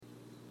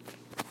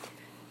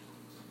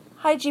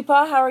Hi,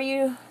 Jeepa. How are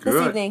you this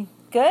evening?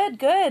 Good,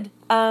 good.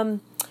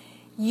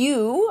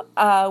 You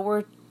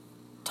were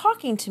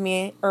talking to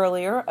me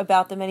earlier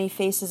about the many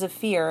faces of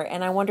fear,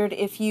 and I wondered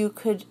if you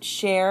could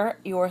share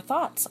your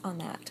thoughts on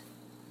that.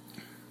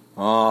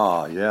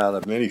 Yeah,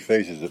 the many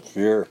faces of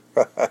fear.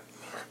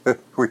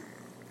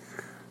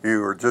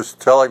 You were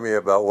just telling me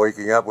about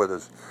waking up with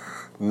this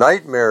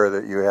nightmare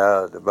that you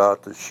had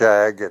about the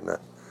shag and the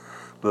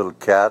little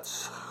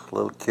cats,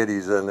 little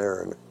kitties in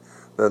there, and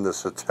then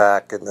this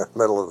attack in the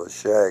middle of the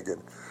shag.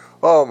 And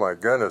oh my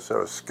goodness, that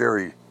was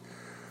scary.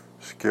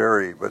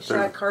 But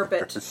Shag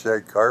carpet.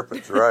 Shag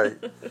carpet's right.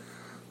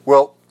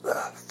 Well,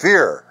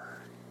 fear.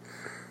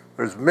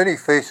 There's many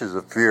faces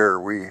of fear.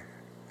 We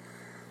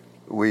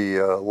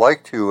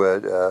like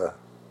to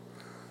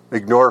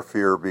ignore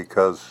fear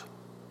because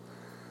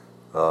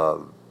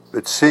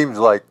it seems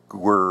like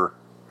we're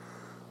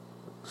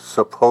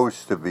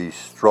supposed to be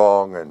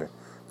strong and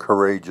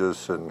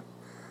courageous and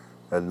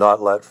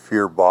not let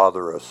fear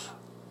bother us.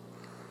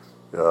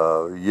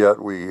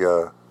 Yet we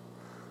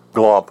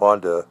glomp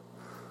onto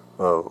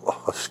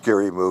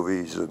scary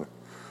movies, and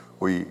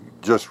we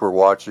just were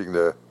watching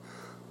the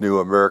new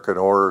American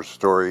Horror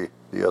Story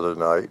the other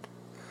night,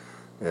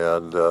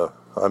 and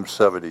I'm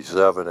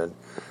 77 and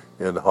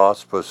in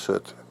hospice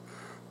at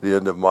the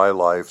end of my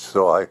life,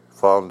 so I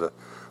found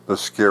the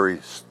scary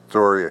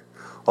story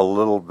a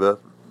little bit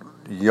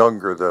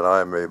younger than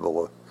I'm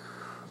able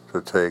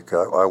to take.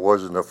 I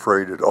wasn't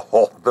afraid at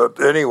all. But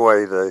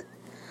anyway,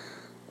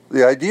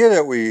 the idea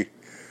that we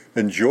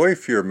enjoy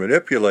fear,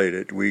 manipulate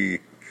it, we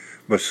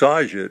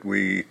massage it,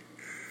 we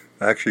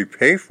actually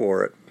pay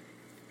for it.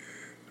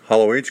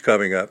 Halloween's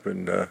coming up,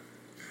 and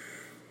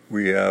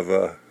we have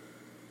a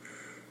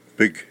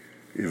big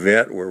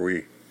event where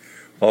we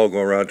all go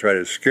around trying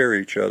to scare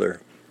each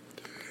other.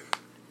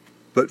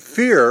 But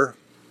fear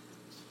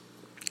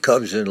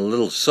comes in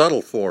little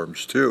subtle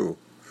forms too.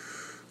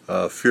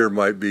 Fear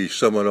might be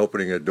someone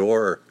opening a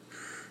door,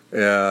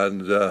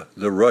 and the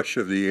rush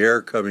of the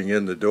air coming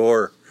in the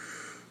door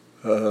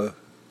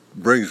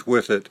brings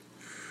with it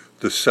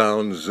the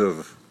sounds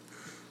of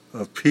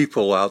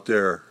people out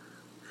there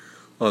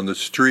on the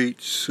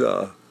streets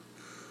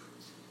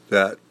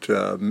that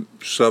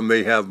some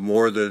may have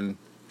more than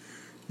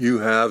you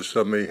have,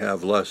 some may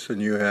have less than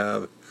you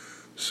have,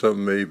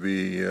 some may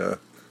be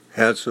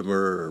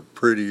handsomer or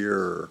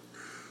prettier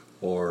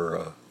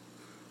or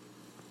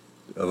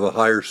of a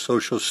higher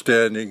social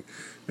standing,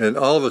 and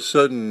all of a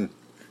sudden,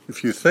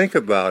 if you think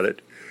about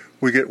it,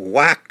 we get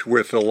whacked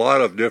with a lot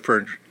of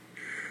different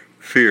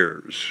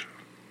fears.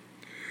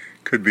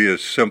 Could be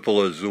as simple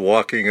as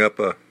walking up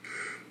a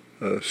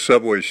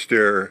subway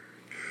stair,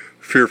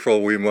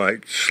 fearful we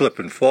might slip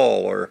and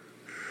fall, or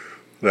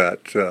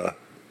that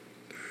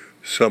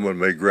someone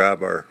may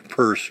grab our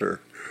purse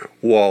or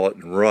wallet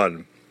and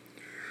run,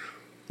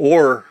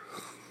 or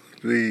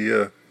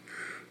the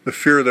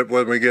fear that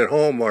when we get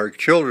home our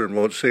children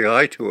won't say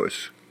hi to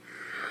us,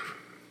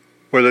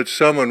 or that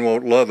someone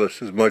won't love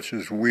us as much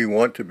as we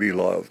want to be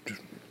loved.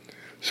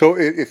 So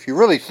if you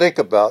really think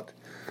about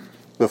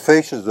the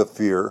faces of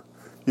fear,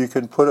 you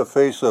can put a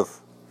face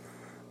of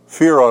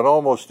fear on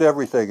almost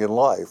everything in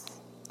life.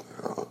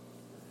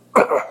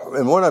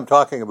 And what I'm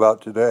talking about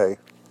today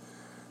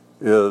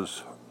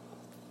is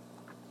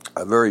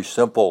a very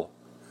simple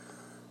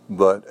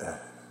but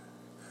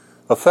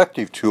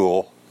effective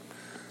tool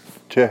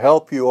to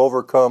help you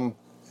overcome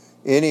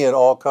any and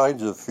all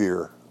kinds of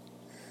fear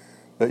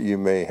that you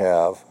may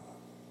have,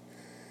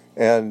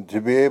 and to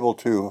be able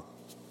to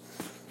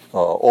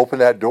open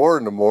that door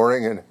in the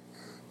morning and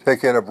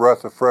take in a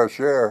breath of fresh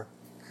air,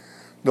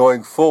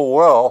 knowing full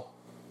well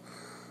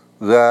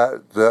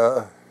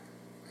that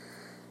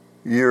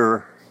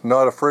you're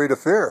not afraid of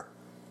fear.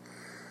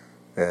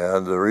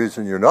 And the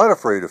reason you're not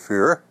afraid of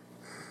fear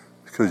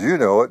is because you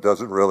know it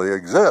doesn't really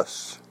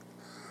exist.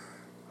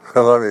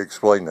 Let me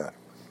explain that.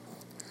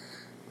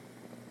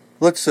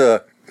 Let's say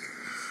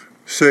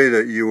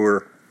that you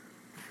were,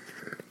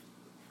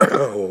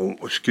 oh,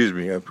 excuse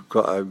me, I've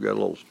got a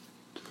little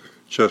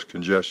chest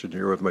congestion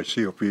here with my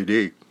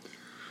COPD.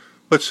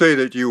 Let's say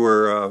that you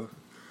were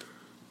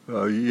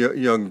a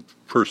young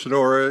person,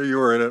 or you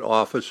were in an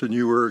office and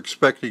you were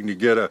expecting to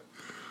get a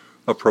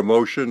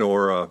promotion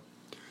or a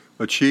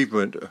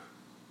achievement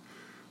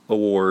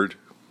award,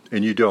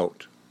 and you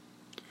don't.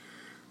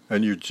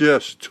 And you're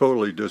just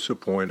totally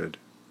disappointed.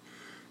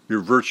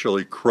 You're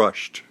virtually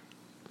crushed.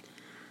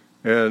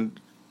 And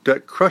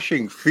that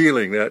crushing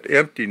feeling, that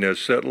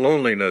emptiness, that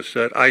loneliness,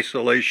 that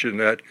isolation,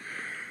 that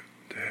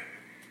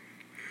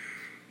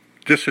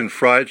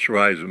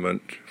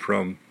disenfranchisement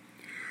from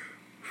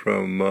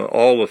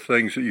all the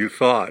things that you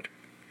thought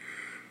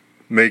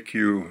make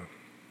you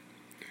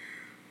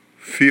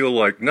feel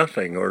like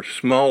nothing, or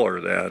smaller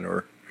than,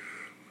 or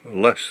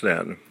less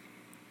than.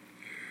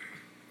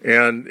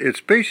 And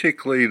it's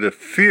basically the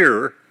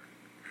fear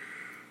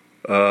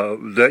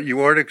that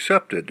you aren't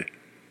accepted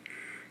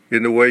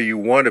in the way you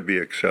want to be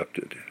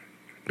accepted.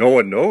 No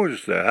one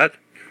knows that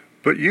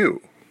but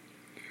you.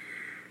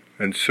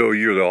 And so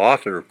you're the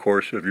author, of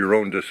course, of your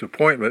own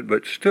disappointment,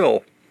 but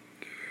still,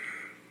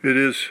 it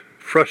is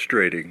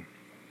frustrating.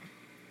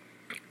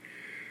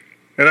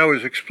 And I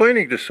was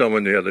explaining to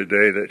someone the other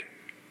day that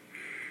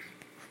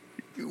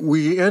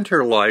we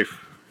enter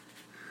life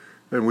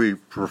and we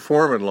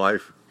perform in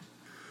life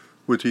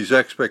with these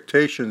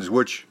expectations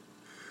which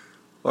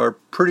are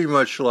pretty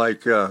much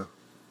like a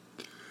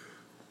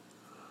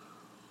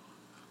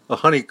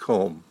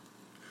honeycomb.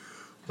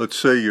 Let's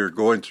say you're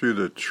going through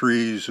the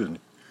trees and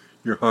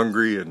you're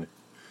hungry and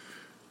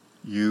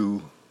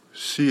you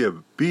see a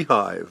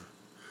beehive,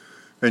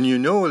 and you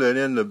know that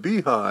in the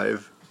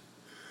beehive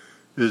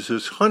is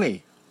this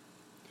honey.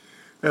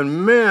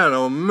 And man,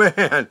 oh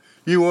man,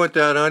 you want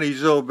that honey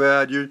so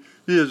bad, you're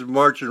just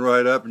marching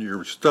right up and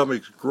your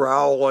stomach's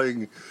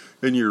growling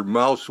and your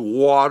mouth's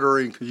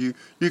watering because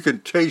you can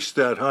taste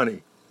that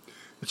honey.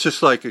 It's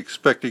just like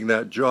expecting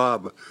that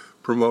job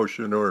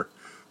promotion or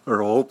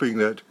hoping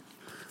that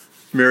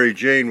Mary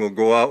Jane will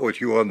go out with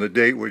you on the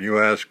date when you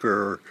ask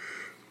her,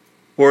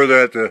 or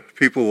that the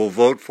people will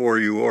vote for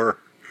you, or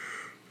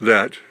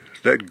that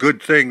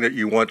good thing that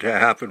you want to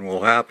happen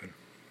will happen.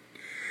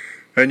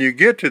 And you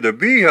get to the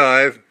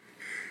beehive,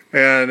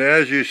 and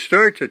as you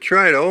start to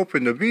try to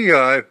open the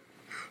beehive,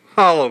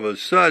 all of a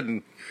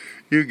sudden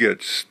you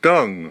get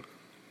stung.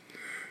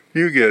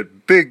 You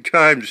get big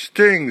time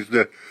stings.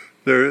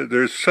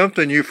 There's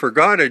something you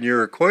forgot in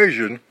your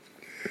equation,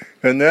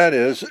 and that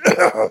is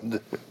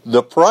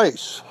the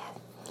price.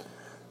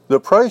 The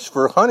price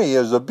for honey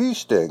is a bee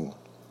sting.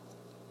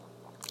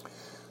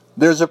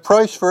 There's a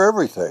price for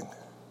everything.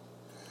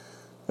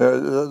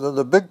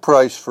 The big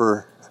price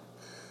for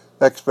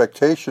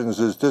expectations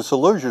is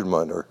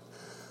disillusionment or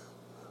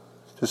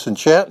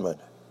disenchantment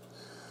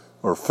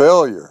or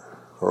failure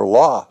or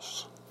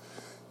loss.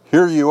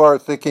 Here you are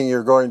thinking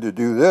you're going to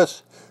do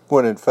this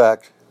when in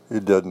fact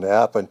it doesn't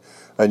happen,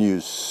 and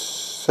you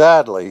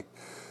sadly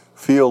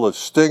feel the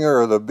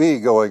stinger of the bee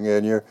going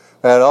in you,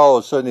 and all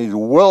of a sudden these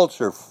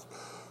welts are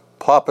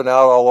popping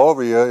out all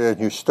over you, and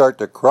you start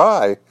to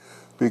cry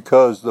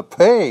because the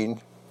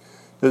pain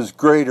is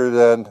greater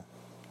than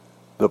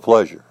the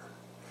pleasure.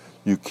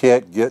 You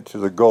can't get to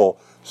the goal.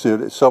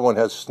 See, someone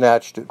has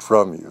snatched it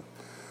from you.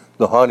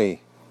 The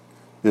honey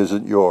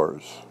isn't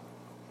yours.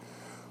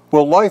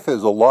 Well, life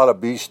is a lot of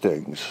bee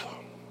stings.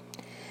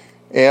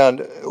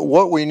 And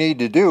what we need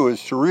to do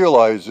is to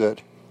realize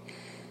that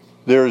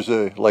there's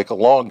like a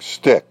long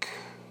stick.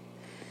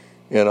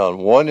 And on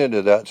one end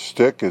of that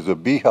stick is a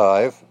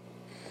beehive.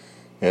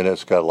 And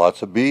it's got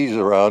lots of bees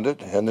around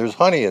it. And there's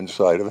honey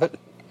inside of it.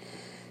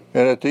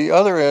 And at the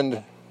other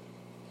end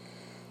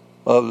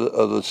of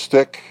the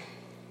stick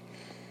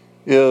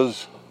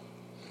is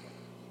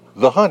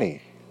the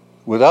honey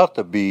without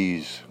the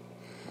bees.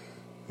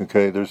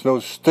 Okay, there's no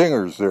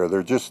stingers there.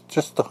 They're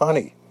just the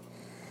honey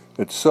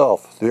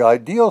itself. The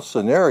ideal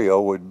scenario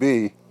would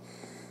be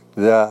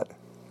that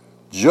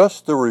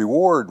just the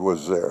reward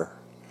was there,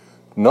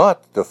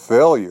 not the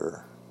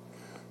failure,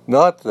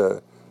 not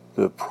the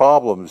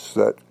problems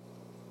that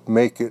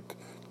make it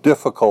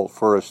difficult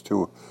for us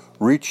to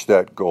reach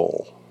that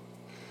goal.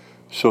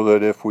 So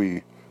that if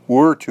we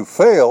were to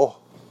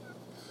fail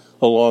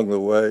along the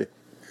way,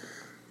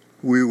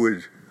 we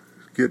would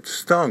get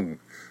stung.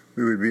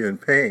 We would be in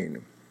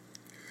pain.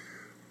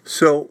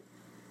 So,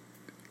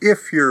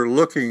 if you're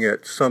looking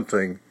at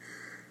something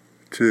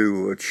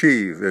to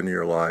achieve in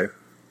your life,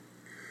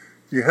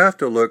 you have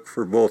to look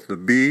for both the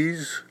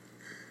bees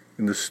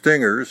and the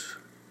stingers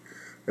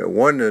at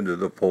one end of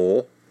the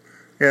pole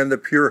and the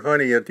pure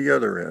honey at the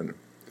other end.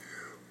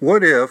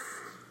 What if,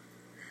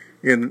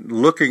 in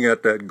looking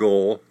at that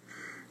goal,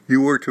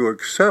 you were to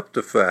accept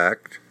the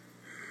fact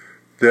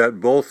that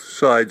both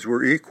sides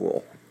were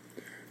equal?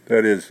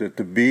 That is, that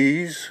the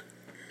bees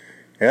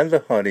and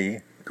the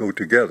honey go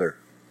together.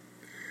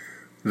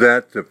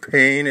 That the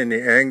pain and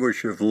the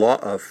anguish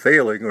of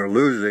failing or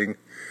losing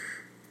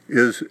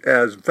is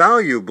as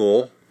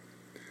valuable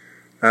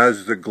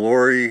as the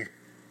glory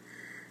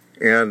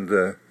and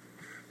the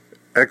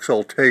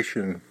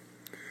exaltation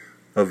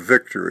of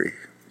victory.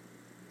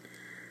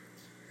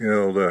 You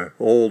know, the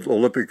old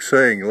Olympic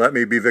saying, "Let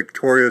me be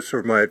victorious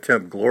or my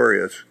attempt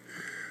glorious,"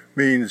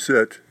 means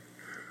that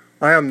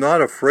I am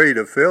not afraid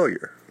of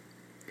failure.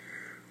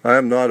 I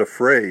am not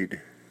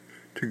afraid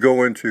to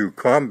go into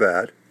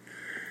combat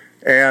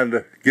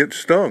and get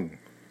stung,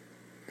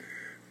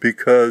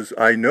 because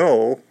I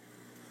know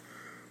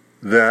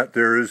that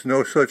there is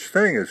no such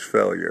thing as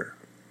failure.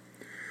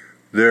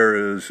 There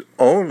is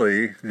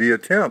only the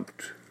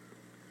attempt,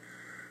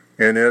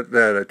 and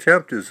that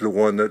attempt is the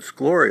one that's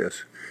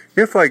glorious.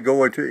 If I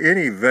go into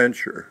any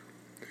venture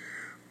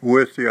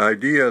with the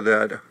idea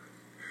that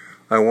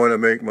I want to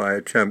make my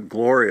attempt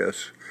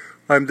glorious,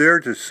 I'm there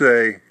to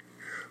say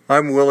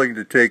I'm willing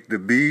to take the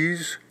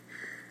bees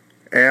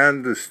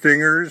and the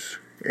stingers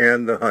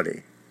and the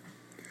honey.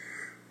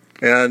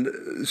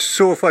 And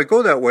so if I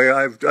go that way,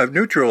 I've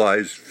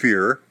neutralized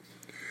fear,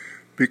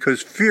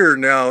 because fear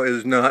now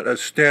is not a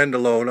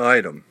standalone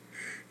item.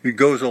 It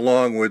goes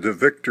along with the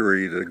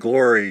victory, the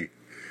glory,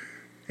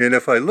 And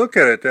if I look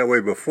at it that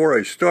way before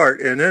I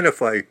start, and then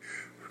if I,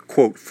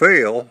 quote,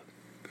 fail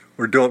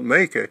or don't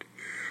make it,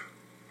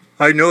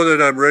 I know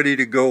that I'm ready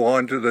to go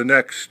on to the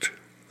next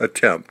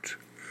attempt,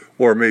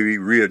 or maybe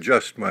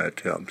readjust my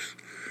attempts.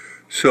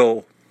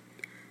 So,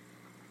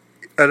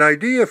 an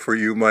idea for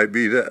you might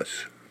be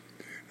this.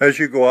 As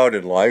you go out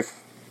in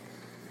life,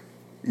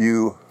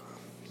 you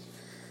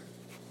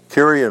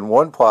carry in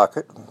one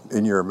pocket,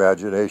 in your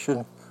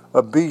imagination,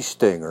 a bee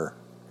stinger.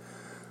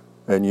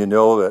 And you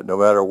know that no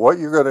matter what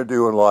you're going to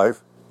do in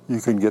life, you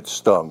can get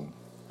stung.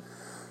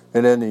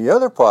 And in the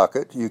other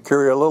pocket, you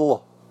carry a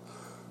little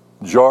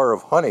jar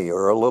of honey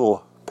or a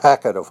little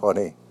packet of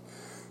honey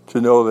to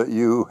know that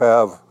you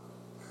have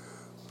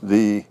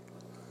the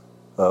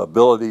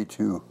ability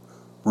to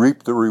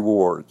reap the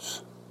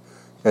rewards.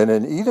 And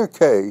in either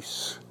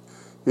case,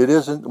 it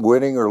isn't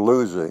winning or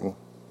losing.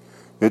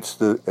 It's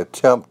the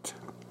attempt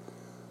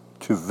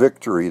to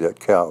victory that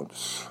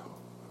counts.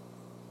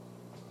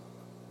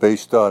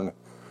 Based on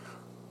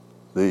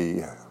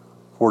the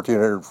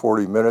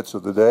 1,440 minutes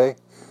of the day,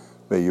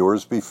 may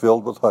yours be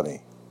filled with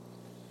honey.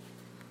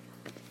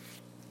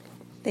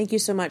 Thank you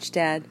so much,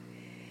 Dad.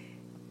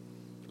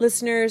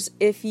 Listeners,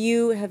 if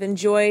you have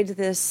enjoyed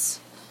this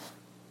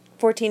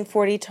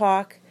 1440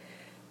 talk,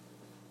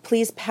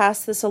 please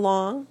pass this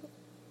along,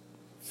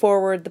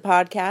 forward the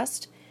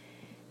podcast.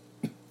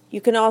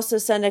 You can also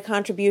send a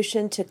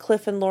contribution to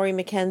Cliff and Lori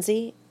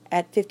McKenzie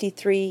at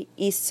 53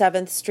 East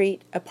 7th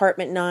Street,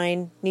 Apartment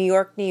 9, New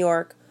York, New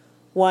York,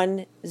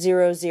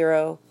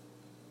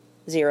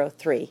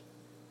 10003.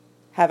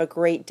 Have a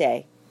great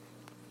day.